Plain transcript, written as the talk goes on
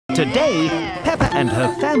Today, Peppa and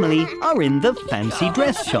her family are in the fancy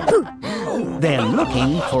dress shop. They're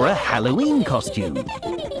looking for a Halloween costume.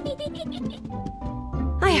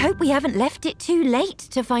 I hope we haven't left it too late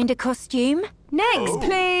to find a costume. Next,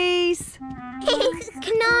 please.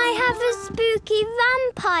 Can I have a spooky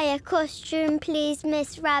vampire costume, please,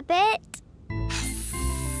 Miss Rabbit?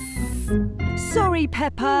 Sorry,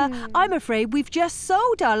 Peppa. I'm afraid we've just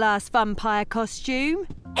sold our last vampire costume.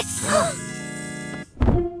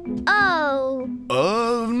 Oh.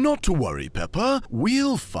 Not to worry, Peppa.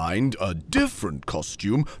 We'll find a different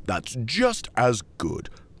costume that's just as good.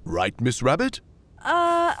 Right, Miss Rabbit?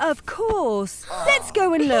 Of course. Let's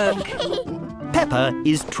go and look. Peppa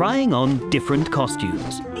is trying on different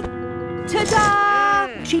costumes.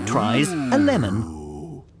 Ta-da! She tries a lemon.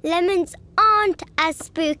 Lemons aren't as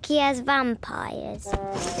spooky as vampires.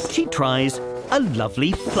 She tries a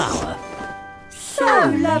lovely flower. So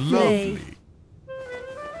lovely.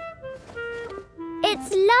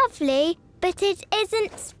 It's lovely, but it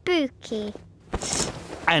isn't spooky.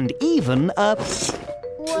 And even a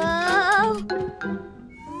Whoa!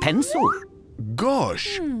 pencil.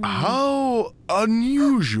 Gosh, how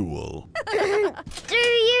unusual. Do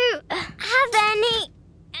you have any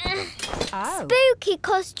spooky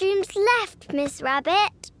costumes left, Miss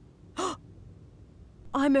Rabbit?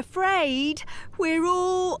 I'm afraid we're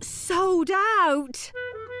all sold out.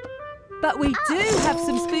 But we do have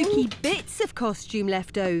some spooky bits of costume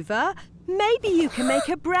left over. Maybe you can make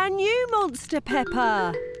a brand new monster,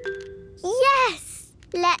 Peppa. Yes!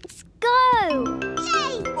 Let's go!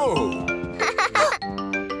 Yay! Oh,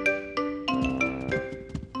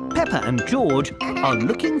 Peppa and George are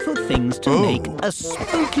looking for things to make a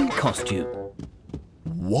spooky costume.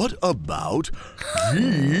 what about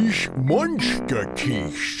quiche monster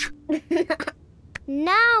quiche?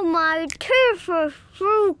 Now my teeth are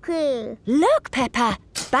spooky. Look, Peppa,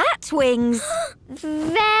 bat wings.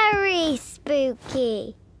 Very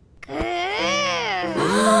spooky.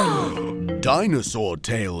 Dinosaur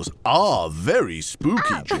tails are very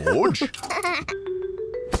spooky, George.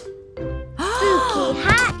 Spooky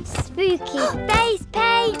hat, spooky face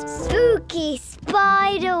paint, spooky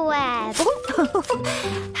spider web.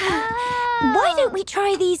 Why don't we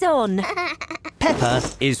try these on? Peppa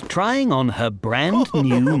is trying on her brand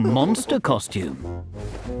new monster costume.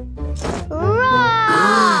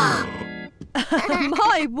 Roar!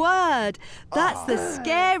 My word, that's the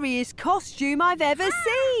scariest costume I've ever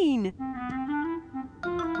seen.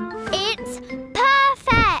 It's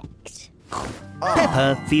perfect.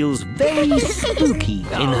 Peppa feels very spooky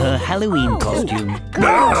in her Halloween costume.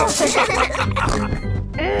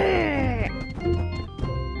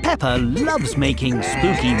 Peppa loves making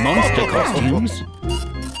spooky monster costumes.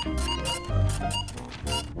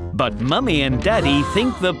 But Mummy and Daddy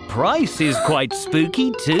think the price is quite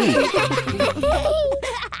spooky too.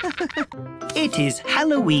 It is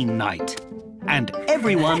Halloween night, and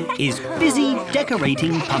everyone is busy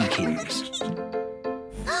decorating pumpkins.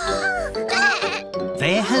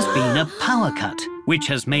 There has been a power cut, which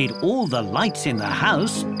has made all the lights in the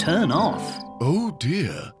house turn off. Oh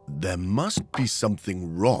dear, there must be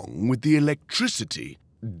something wrong with the electricity.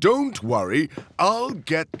 Don't worry, I'll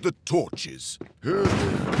get the torches.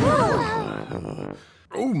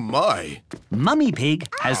 Oh my! Mummy Pig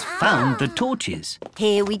has found the torches.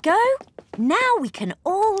 Here we go. Now we can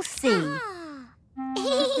all see.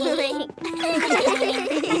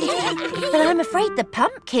 But I'm afraid the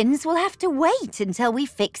pumpkins will have to wait until we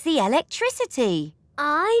fix the electricity.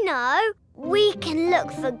 I know. We can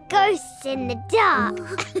look for ghosts in the dark.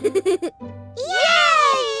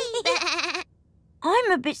 Yay!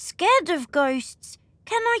 I'm a bit scared of ghosts.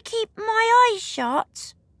 Can I keep my eyes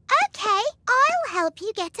shut? OK, I'll help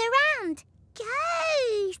you get around.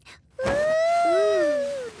 Ghost!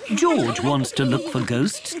 Ooh. George wants to look for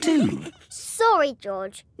ghosts too. Sorry,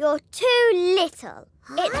 George. You're too little.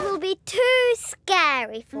 It will be too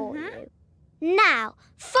scary for you. Now,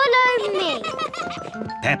 follow me.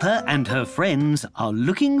 Peppa and her friends are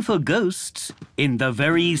looking for ghosts in the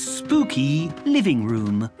very spooky living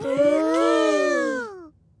room.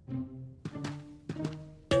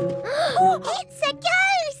 It's a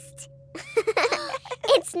ghost!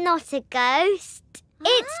 It's not a ghost.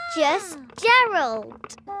 It's just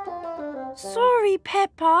Gerald. Sorry,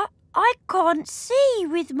 Peppa. I can't see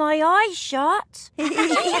with my eyes shut.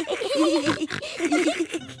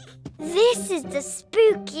 This is the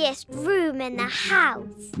spookiest room in the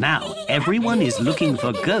house. Now everyone is looking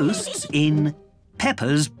for ghosts in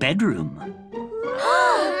Peppa's bedroom.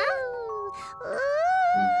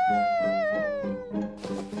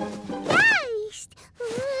 Ghost!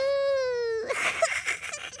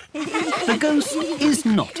 The ghost is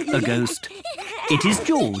not a ghost. It is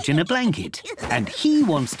George in a blanket, and he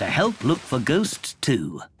wants to help look for ghosts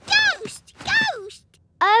too. Ghost! Ghost!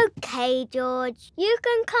 OK, George, you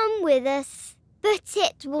can come with us. But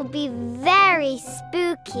it will be very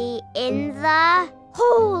spooky in the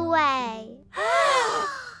hallway.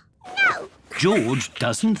 No! George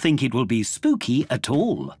doesn't think it will be spooky at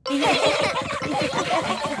all.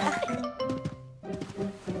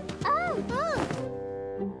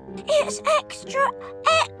 It's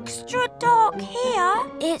extra dark here.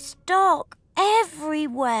 It's dark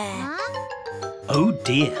everywhere. Oh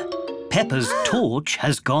dear, Peppa's torch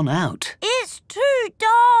has gone out. It's too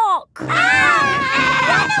dark. Run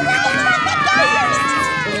away from the ghost!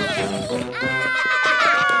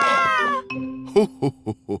 Ho, ho,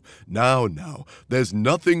 ho, ho. Now, there's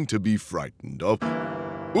nothing to be frightened of.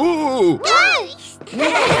 Ooh! Ghost!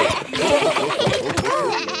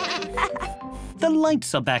 The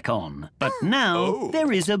lights are back on, but now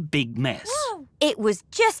there is a big mess. It was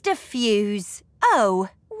just a fuse. Oh,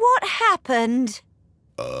 what happened?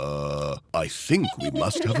 I think we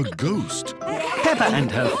must have a ghost. Peppa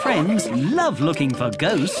and her friends love looking for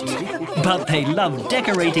ghosts, but they love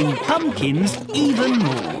decorating pumpkins even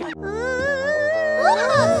more.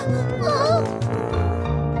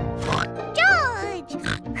 George!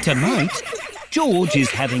 Tonight, George is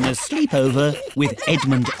having a sleepover with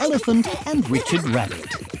Edmund Elephant and Richard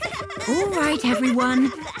Rabbit. All right,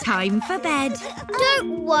 everyone. Time for bed.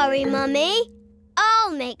 Don't worry, Mummy.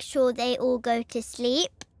 I'll make sure they all go to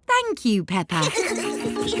sleep. Thank you, Peppa.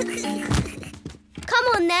 Come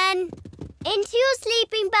on, then. Into your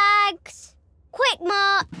sleeping bags. Quick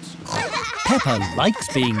march. Peppa likes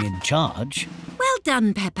being in charge. Well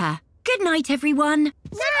done, Peppa. Good night, everyone.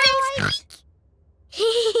 Night.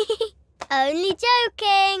 Only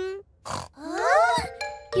joking.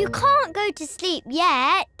 You can't go to sleep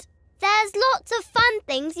yet. There's lots of fun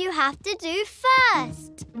things you have to do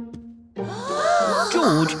first.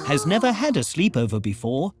 George has never had a sleepover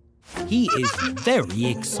before. He is very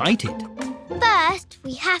excited. First,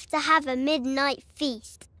 we have to have a midnight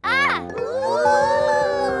feast.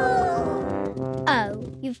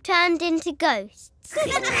 Oh, you've turned into ghosts.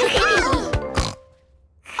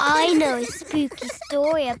 I know a spooky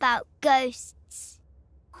story about ghosts.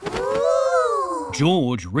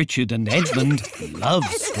 George, Richard and Edmund love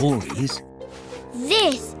stories.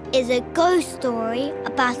 This is a ghost story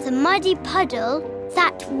about a muddy puddle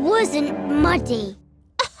that wasn't muddy.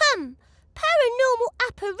 Paranormal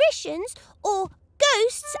apparitions, or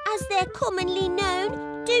ghosts as they're commonly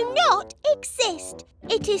known, do not exist.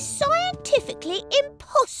 It is scientifically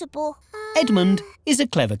impossible. Edmund is a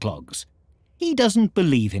clever clogs. He doesn't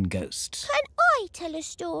believe in ghosts. Can I tell a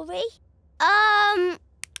story?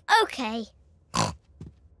 Okay.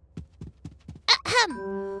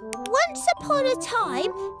 Once upon a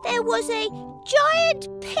time, there was a giant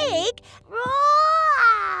pig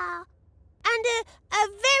and a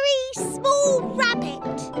very small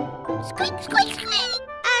rabbit. Squeak, squeak, squeak.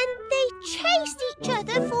 And they chased each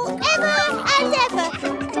other forever and ever.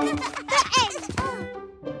 The end.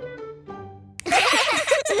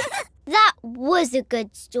 That was a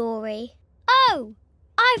good story. Oh,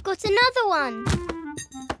 I've got another one.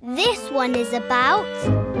 This one is about...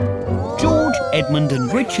 George, Edmund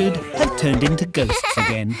and Richard have turned into ghosts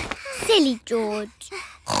again. Silly George.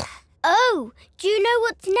 Oh, do you know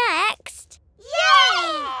what's next?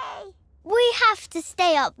 Yay! We have to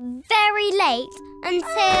stay up very late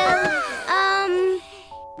until,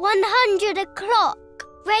 100 o'clock.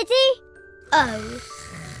 Ready? Oh.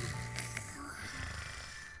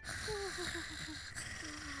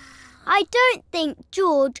 I don't think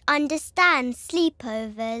George understands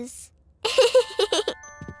sleepovers.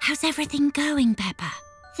 How's everything going, Peppa?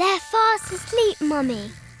 They're fast asleep,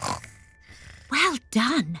 Mummy. Well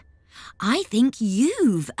done. I think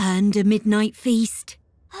you've earned a midnight feast.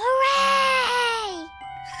 Hooray!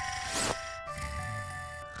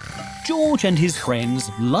 George and his friends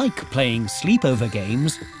like playing sleepover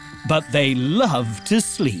games, but they love to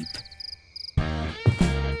sleep.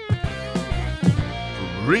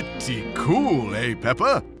 Pretty cool, eh,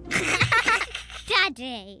 Peppa?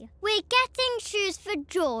 Daddy, we're getting shoes for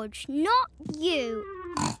George, not you.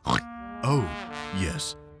 Oh,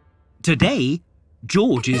 yes. Today,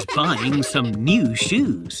 George is buying some new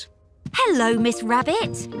shoes. Hello, Miss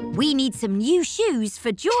Rabbit. We need some new shoes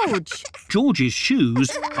for George. George's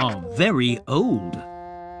shoes are very old.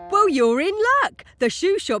 Well, you're in luck. The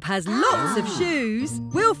shoe shop has lots of shoes.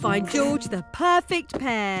 We'll find George the perfect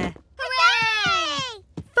pair. Hooray!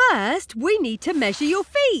 First, we need to measure your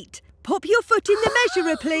feet. Pop your foot in the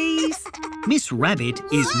measurer, please. Miss Rabbit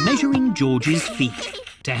is measuring George's feet.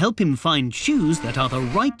 to help him find shoes that are the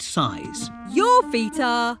right size. Your feet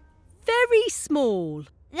are very small.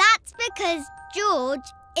 That's because George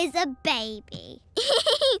is a baby.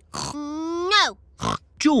 No.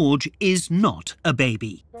 George is not a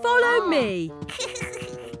baby. Follow me.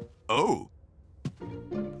 Oh,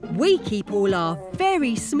 We keep all our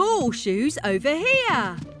very small shoes over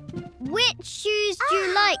here. Which shoes do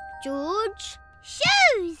you like, George?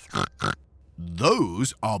 Shoes.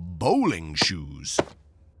 those are bowling shoes.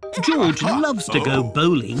 George loves to go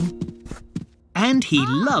bowling. And he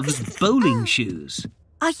loves bowling shoes.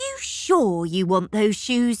 Are you sure you want those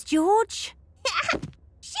shoes, George?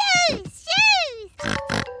 Shoes.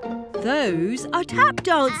 Those are tap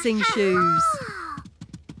dancing shoes.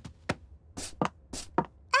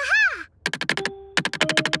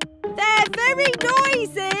 They're very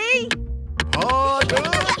noisy.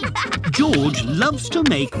 Pardon? George loves to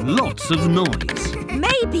make lots of noise.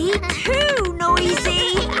 Maybe too noisy.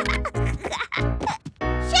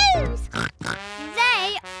 Shoes.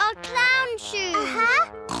 They are clown shoes.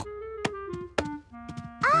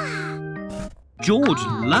 George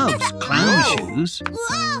loves clown shoes.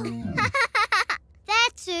 Whoa.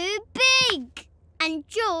 They're too big. And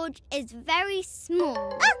George is very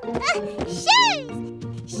small. Shoes.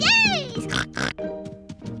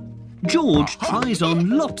 George tries on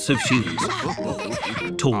lots of shoes.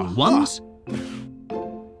 Tall ones.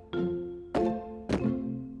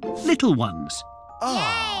 Little ones.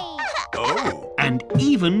 Oh, And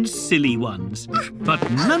even silly ones. But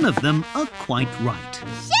none of them are quite right.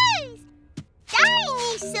 Shoes.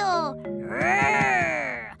 Dinosaur.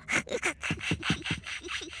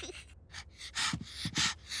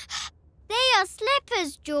 They are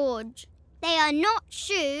slippers, George. They are not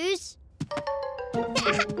shoes.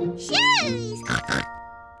 Shoes.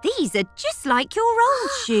 These are just like your old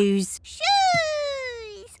shoes. Shoes.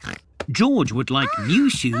 George would like new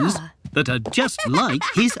shoes that are just like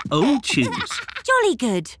his old shoes. Jolly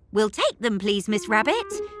good. We'll take them, please, Miss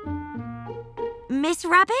Rabbit. Miss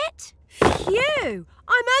Rabbit? Phew!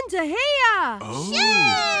 I'm under here.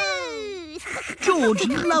 Shoes. George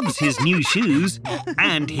loves his new shoes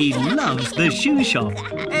and he loves the shoe shop.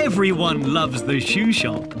 Everyone loves the shoe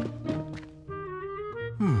shop.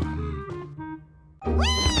 Whee!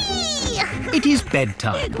 It is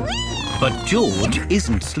bedtime, but George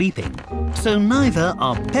isn't sleeping. So neither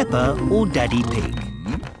are Peppa or Daddy Pig.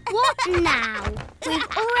 What now? We've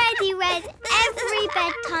already read every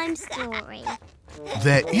bedtime story.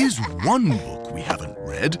 there is one book we haven't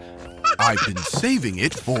read. I've been saving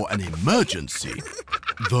it for an emergency.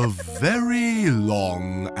 The very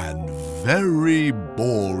long and very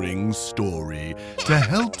boring story to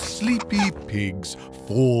help sleepy pigs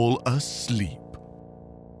fall asleep.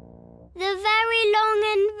 The very long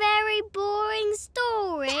and very boring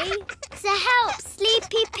story to help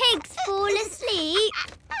sleepy pigs fall asleep.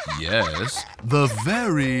 Yes, the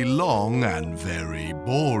very long and very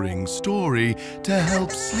boring story to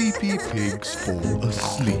help sleepy pigs fall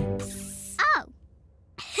asleep. Oh.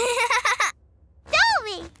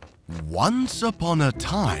 Story. Once upon a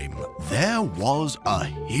time, there was a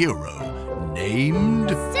hero named...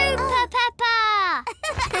 Super Peppa!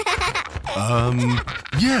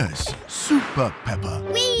 Yes, Super Peppa.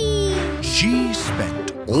 Whee! She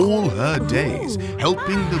spent all her days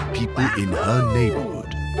helping the people in her neighborhood.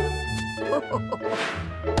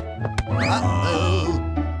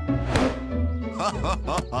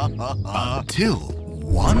 Until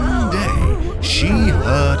one day, she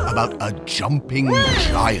heard about a jumping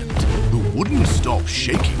giant who wouldn't stop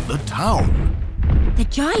shaking the town. The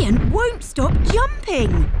giant won't stop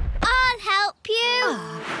jumping. I'll help you.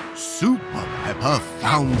 Super Peppa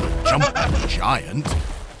found the jumping giant.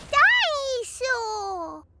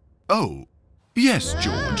 Dinosaur. Oh, yes,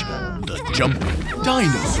 George, the jumping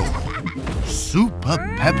dinosaur. Super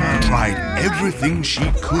Peppa tried everything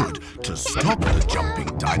she could to stop the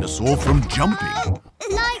jumping dinosaur from jumping.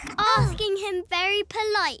 Like asking him very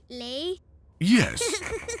politely. Yes,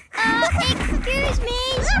 Excuse me.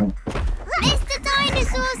 Mr.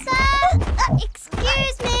 Dinosaur, sir.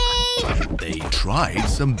 Excuse me. they tried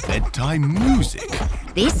some bedtime music.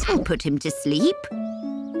 This will put him to sleep.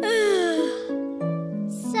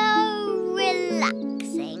 So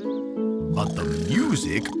relaxing. But the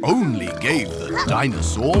music only gave the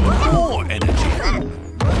dinosaur more energy.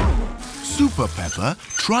 Super Peppa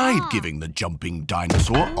tried giving the jumping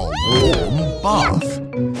dinosaur a warm bath.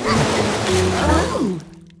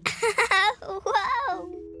 Whoa.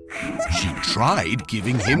 She tried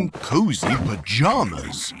giving him cozy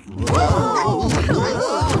pajamas.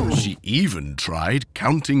 She even tried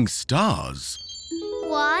counting stars.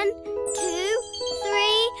 1, 2,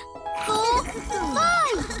 3, 4,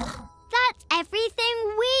 5.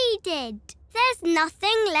 decided. There's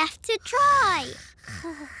nothing left to try.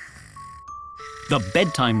 The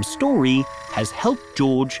bedtime story has helped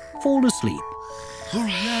George fall asleep.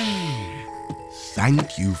 Hooray!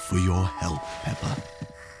 Thank you for your help, Peppa.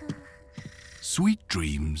 Sweet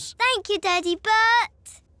dreams. Thank you, Daddy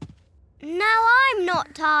Bert. Now I'm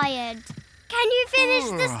not tired. Can you finish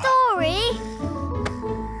the story?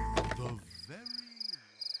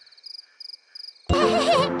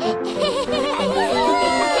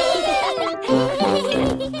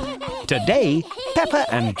 Today, Peppa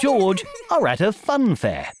and George are at a fun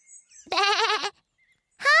fair. Hi,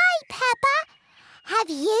 Peppa. Have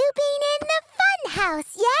you been in the fun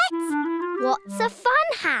house yet? What's a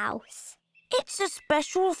fun house? It's a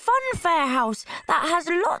special fun fair house that has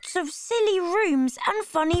lots of silly rooms and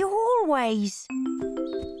funny hallways.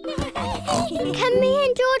 Can me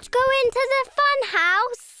and George go into the fun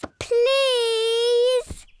house?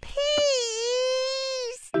 Please?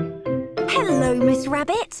 Please. Hello, Miss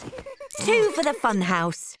Rabbit. 2 for the fun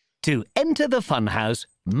house. To enter the fun house,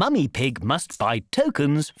 Mummy Pig must buy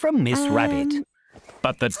tokens from Miss Rabbit.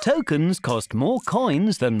 But the tokens cost more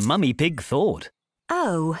coins than Mummy Pig thought.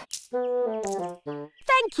 Oh.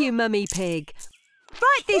 Thank you, Mummy Pig.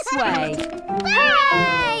 Right this way.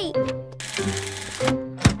 Hooray!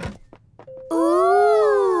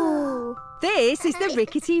 Ooh! This is the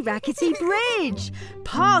Rickety Rackety Bridge.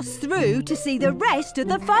 Pass through to see the rest of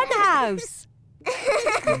the fun house.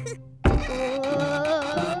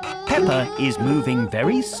 Peppa is moving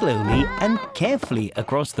very slowly and carefully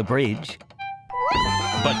across the bridge.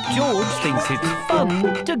 But George thinks it's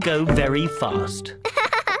fun to go very fast.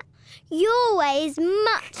 Your way is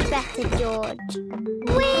much better, George.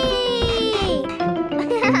 Whee!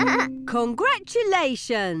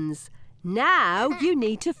 Congratulations. Now you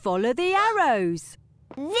need to follow the arrows.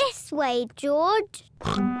 This way, George.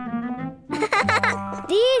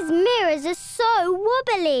 These mirrors are so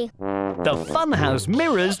wobbly. The funhouse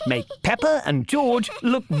mirrors make Peppa and George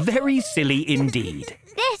look very silly indeed.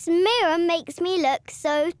 This mirror makes me look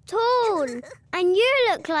so tall. And you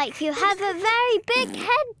look like you have a very big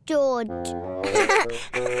head, George.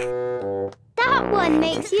 That one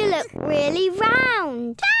makes you look really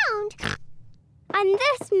round. Round? And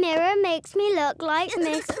this mirror makes me look like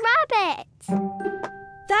Miss Rabbit.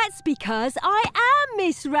 That's because I am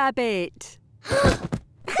Miss Rabbit.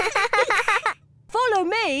 Follow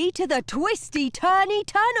me to the twisty-turny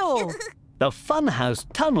tunnel. The funhouse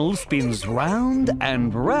tunnel spins round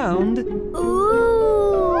and round.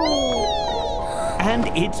 Ooh! And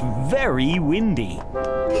it's very windy.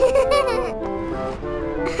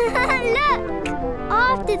 Look!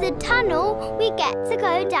 After the tunnel, we get to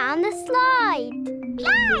go down the slide.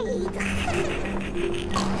 Slide!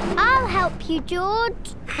 I'll help you,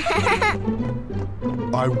 George.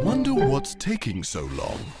 I wonder what's taking so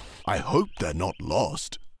long. I hope they're not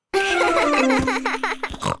lost.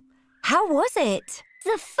 How was it?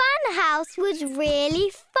 The fun house was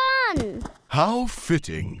really fun. How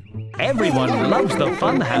fitting. Everyone loves the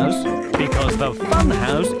funhouse because the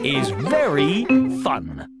funhouse is very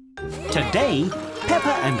fun. Today,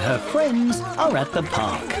 Peppa and her friends are at the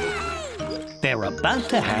park. They're about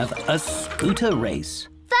to have a scooter race.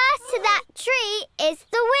 First to that tree is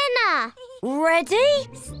the winner. Ready?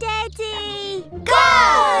 Steady.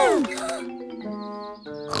 Go!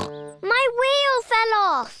 My wheel fell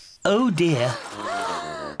off. Oh dear.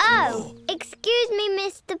 Oh, excuse me,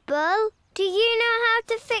 Mr. Bull. Do you know how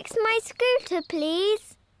to fix my scooter,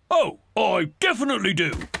 please? Oh, I definitely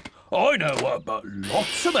do. I know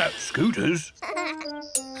lots about scooters.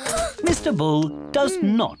 Mr. Bull does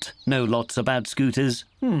not know lots about scooters.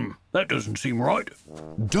 That doesn't seem right.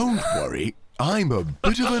 Don't worry, I'm a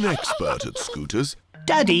bit of an expert at scooters.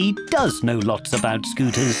 Daddy does know lots about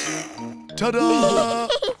scooters. Ta-da!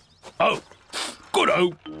 Oh,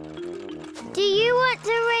 good-o. Do you want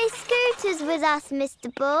to race scooters with us, Mr.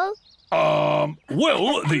 Bull?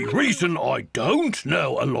 Well, the reason I don't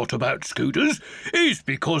know a lot about scooters is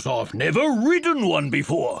because I've never ridden one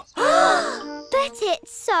before. But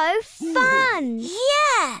it's so fun.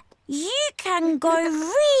 Yeah, you can go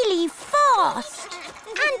really fast.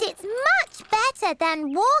 And it's much better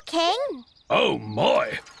than walking. Oh,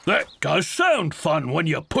 my. That does sound fun when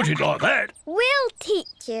you put it like that. We'll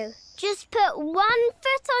teach you. Just put one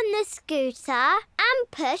foot on the scooter and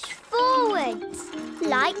push forwards,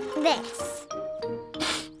 like this.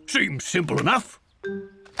 Seems simple enough.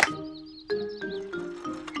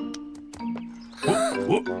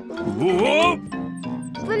 Whoop.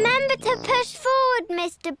 Remember to push forward,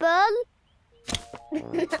 Mr. Bull.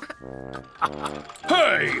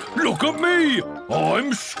 Hey, look at me!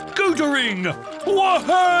 I'm scootering!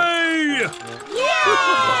 Wahey!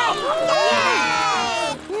 Yeah!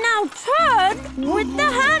 With the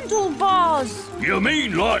handlebars. You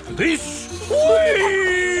mean like this? Whee!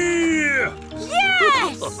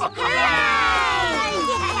 Yes!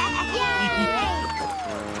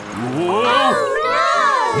 Whoa!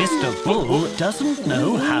 Oh, Mr. Bull doesn't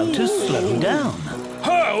know how to slow down.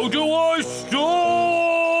 How do I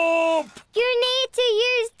stop? You need to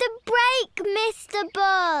use the brake, Mr.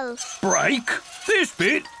 Bull. Brake? This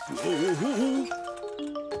bit?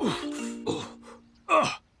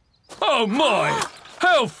 Oh my!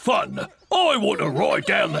 How fun! I want to ride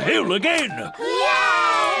down the hill again!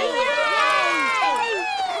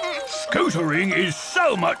 Scootering is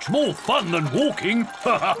so much more fun than walking!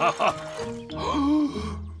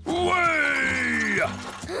 Whee!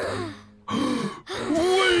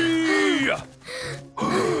 Whee!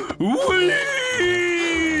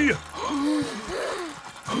 Whee!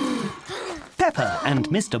 Peppa and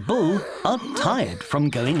Mr. Bull are tired from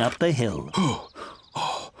going up the hill.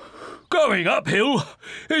 Going uphill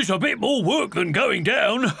is a bit more work than going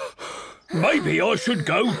down. Maybe I should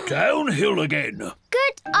go downhill again.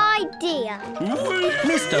 Good idea.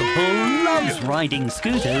 Mr. Bull loves riding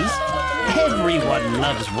scooters. Everyone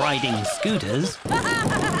loves riding scooters.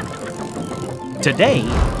 Today,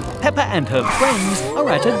 Peppa and her friends are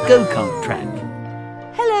at a go-kart track.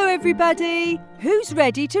 Hello, everybody. Who's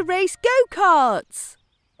ready to race go-karts?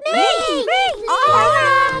 Me!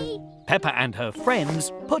 Peppa and her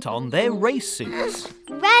friends put on their race suits.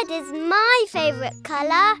 Red is my favourite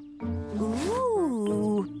colour.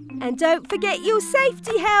 Ooh. And don't forget your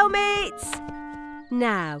safety helmets.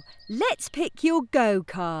 Now, let's pick your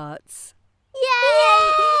go-karts.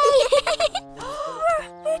 Yay!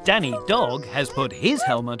 Danny Dog has put his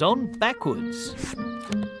helmet on backwards.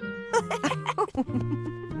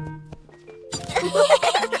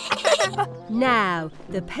 Now,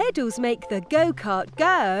 the pedals make the go-kart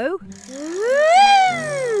go.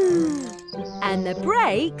 And the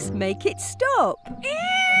brakes make it stop.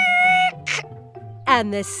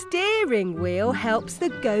 And the steering wheel helps the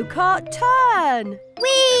go-kart turn.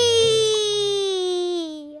 Whee!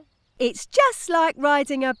 It's just like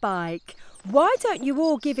riding a bike. Why don't you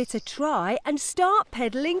all give it a try and start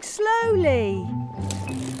pedalling slowly?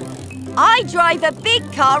 I drive a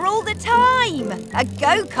big car all the time. A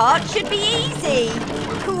go-kart should be easy.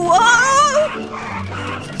 Whoa!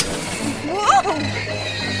 Whoa!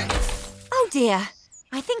 Oh dear,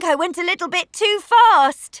 I think I went a little bit too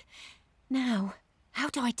fast. Now, how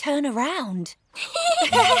do I turn around?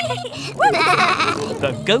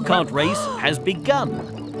 The go-kart race has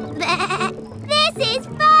begun. This is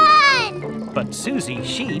fun! But Susie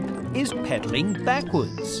Sheep is pedalling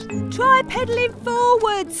backwards. Try pedalling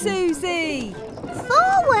forward, Susie.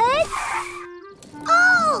 Forward?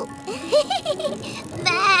 Oh!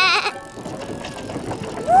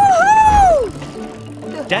 Woohoo!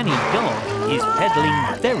 Danny Dog is pedalling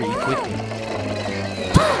very quickly.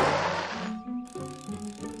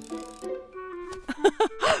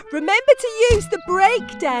 Remember to use the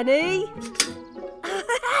brake, Danny.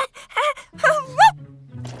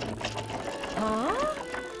 Huh?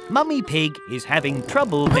 Mummy Pig is having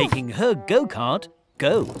trouble making her go-kart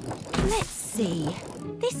go. Let's see.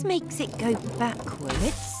 This makes it go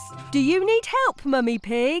backwards. Do you need help, Mummy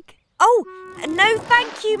Pig? Oh, no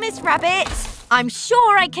thank you, Miss Rabbit. I'm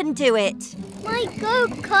sure I can do it. My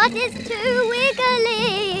go-kart is too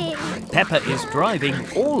wiggly. Peppa is driving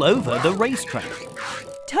all over the racetrack.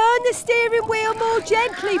 Turn the steering wheel more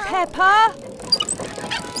gently, Peppa.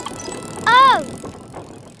 Oh!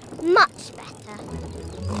 Much better.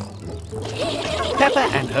 Peppa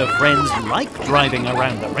and her friends like driving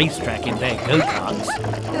around the racetrack in their go-karts.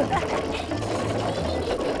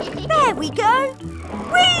 There we go.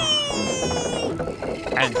 Whee!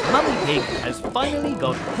 And Mummy Pig has finally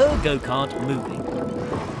got her go-kart moving.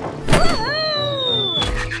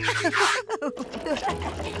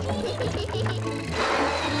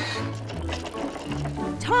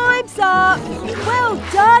 Time's up. Well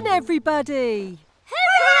done, everybody.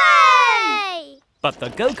 Hooray! But the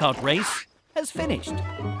go-kart race has finished.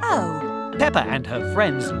 Oh. Peppa and her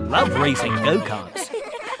friends love racing go-karts.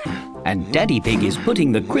 And Daddy Pig is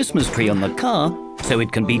putting the Christmas tree on the car so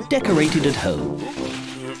it can be decorated at home.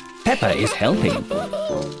 Peppa is helping.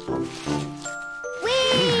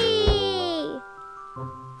 Whee!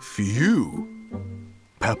 Phew.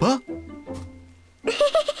 Peppa?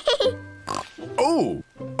 Oh!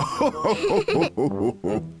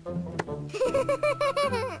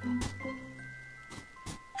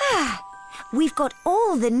 We've got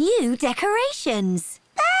all the new decorations.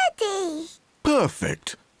 Birdie!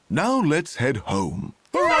 Perfect. Now let's head home.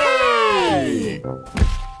 Hooray!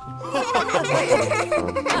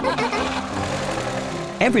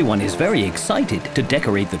 Everyone is very excited to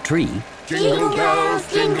decorate the tree. Jingle bells,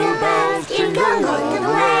 jingle all the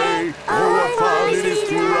way. Oh, what fun it is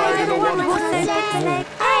to ride in a one-horse sleigh.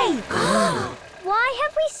 Hey! Why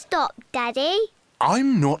have we stopped, Daddy?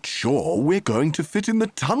 I'm not sure we're going to fit in the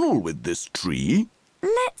tunnel with this tree.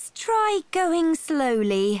 Let's try going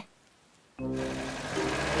slowly. Snowing!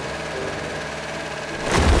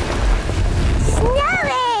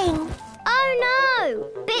 Oh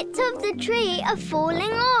no! Bits of the tree are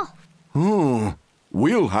falling off.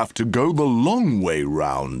 We'll have to go the long way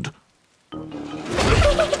round. Wish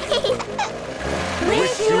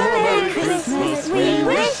you a Merry Christmas. We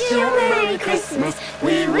wish you a Merry Christmas.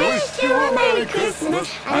 We wish you a Merry Christmas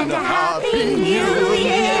and a Happy New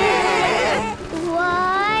Year.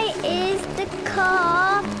 Why is the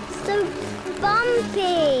car so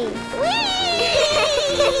bumpy?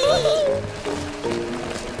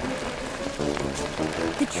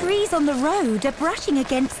 The trees on the road are brushing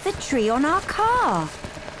against the tree on our car.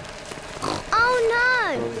 Oh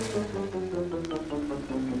no!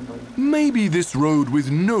 Maybe this road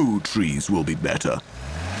with no trees will be better.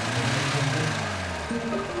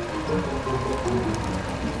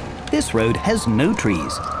 This road has no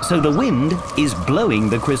trees, so the wind is blowing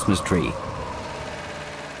the Christmas tree.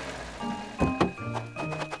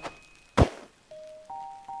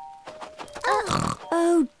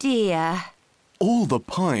 Oh dear. All the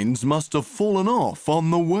pines must have fallen off on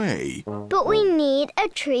the way. But we need a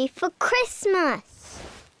tree for Christmas.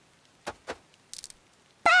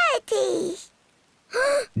 Birdie!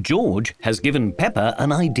 George has given Peppa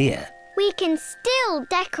an idea. We can still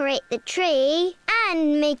decorate the tree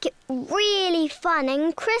and make it really fun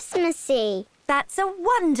and Christmassy. That's a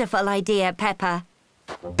wonderful idea, Peppa.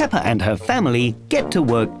 Peppa and her family get to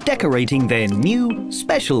work decorating their new,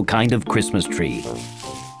 special kind of Christmas tree.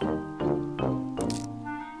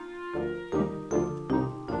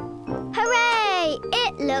 Hooray!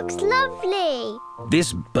 It looks lovely.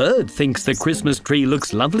 This bird thinks the Christmas tree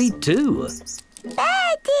looks lovely too.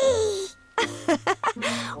 Birdie!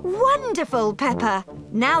 Wonderful, Peppa.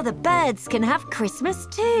 Now the birds can have Christmas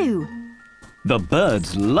too. The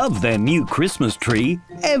birds love their new Christmas tree.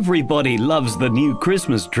 Everybody loves the new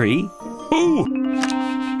Christmas tree. Ooh!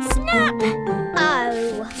 Snap!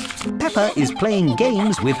 Oh. Peppa is playing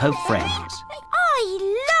games with her friends. I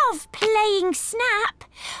love playing Snap.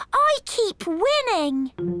 I keep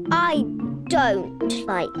winning. I don't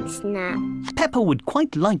like Snap. Peppa would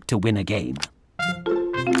quite like to win a game.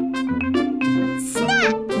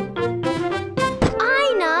 Snap!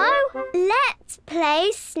 I know. Let's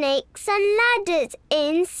play Snakes and Ladders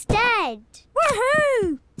instead.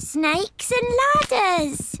 Woohoo! Snakes and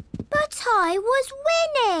ladders. But I was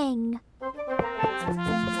winning.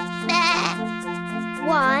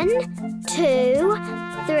 1, 2,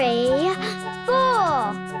 3, 4.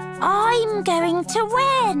 I'm going to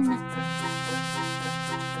win.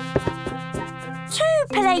 2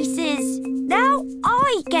 places. Now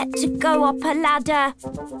I get to go up a ladder.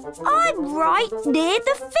 I'm right near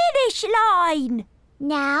the finish line.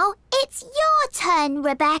 Now it's your turn,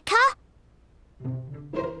 Rebecca.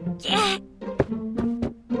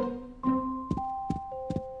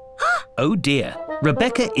 Oh dear,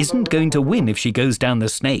 Rebecca isn't going to win if she goes down the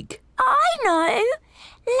snake. I know.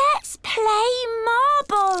 Let's play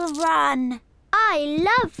Marble Run. I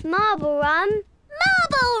love Marble Run.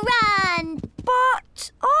 Marble Run!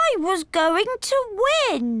 But I was going to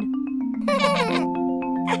win.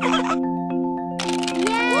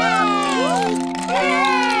 Yay!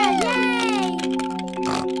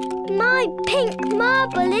 My pink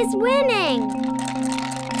marble is winning.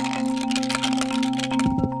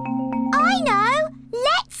 I know.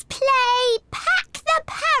 Let's play Pack the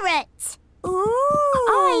Parrot. Ooh!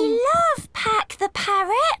 I love Pack the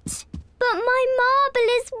Parrot. But my marble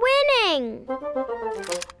is winning.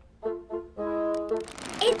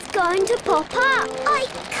 It's going to pop up. I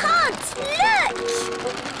can't look.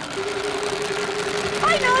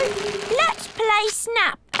 I know. Let's play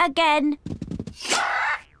Snap again.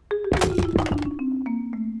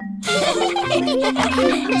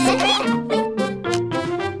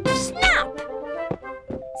 Snap!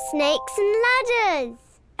 Snakes and ladders.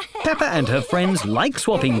 Peppa and her friends like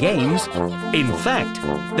swapping games. In fact,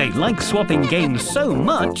 they like swapping games so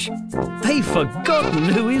much, they've forgotten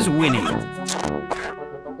who is winning.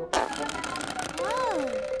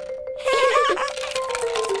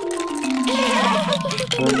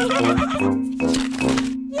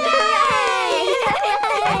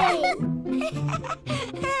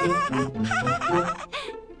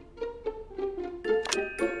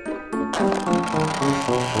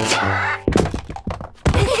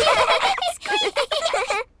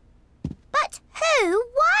 But who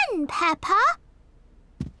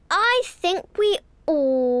I think we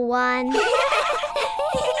all won.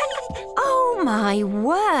 Oh, my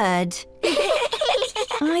word.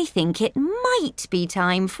 I think it might be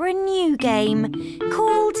time for a new game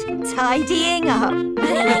called Tidying Up.